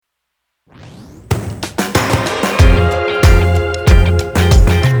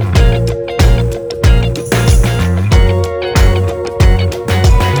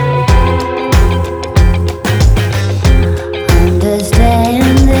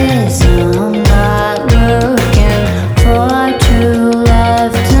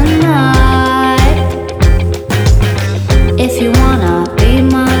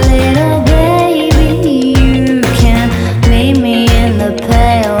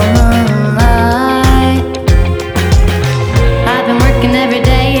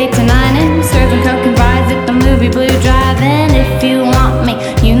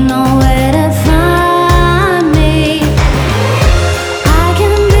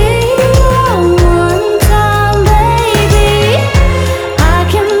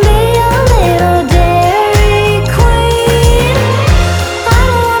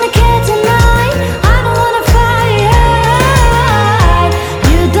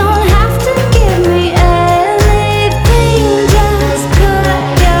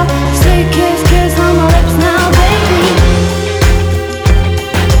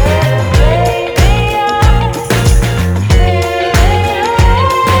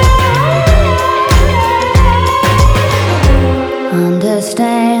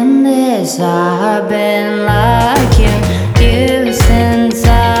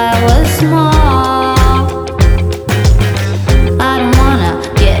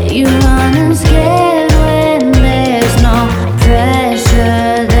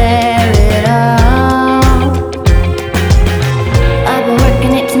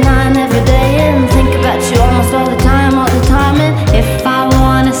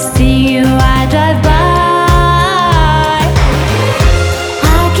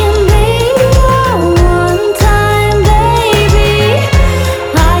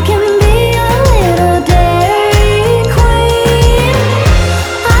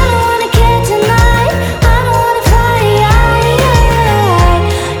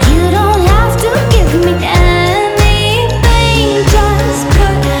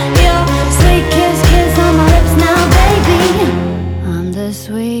the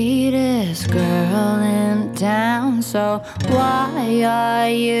sweetest girl in town, so why are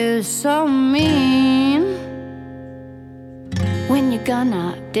you so mean? When you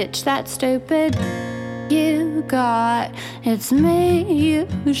gonna ditch that stupid you got? It's me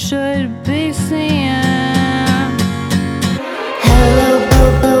you should be seeing. Hello,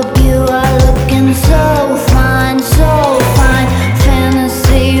 boo, you are looking so fine, so fine.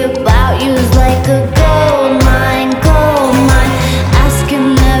 Fantasy about you is like a gold mine, gold mine.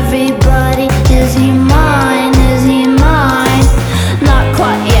 Asking everybody, is he mine, is he mine? Not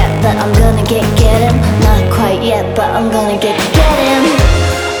quite yet, but I'm gonna get him. Not quite yet, but I'm gonna get him.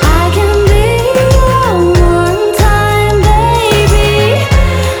 I can be your one-time baby.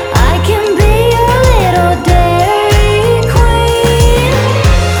 I can be your little dairy queen.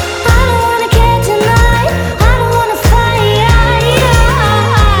 I don't wanna care tonight, I don't wanna fight.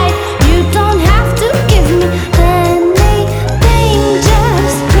 You don't have to give me anything,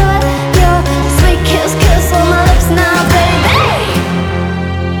 just put your sweet kiss on my lips now, baby.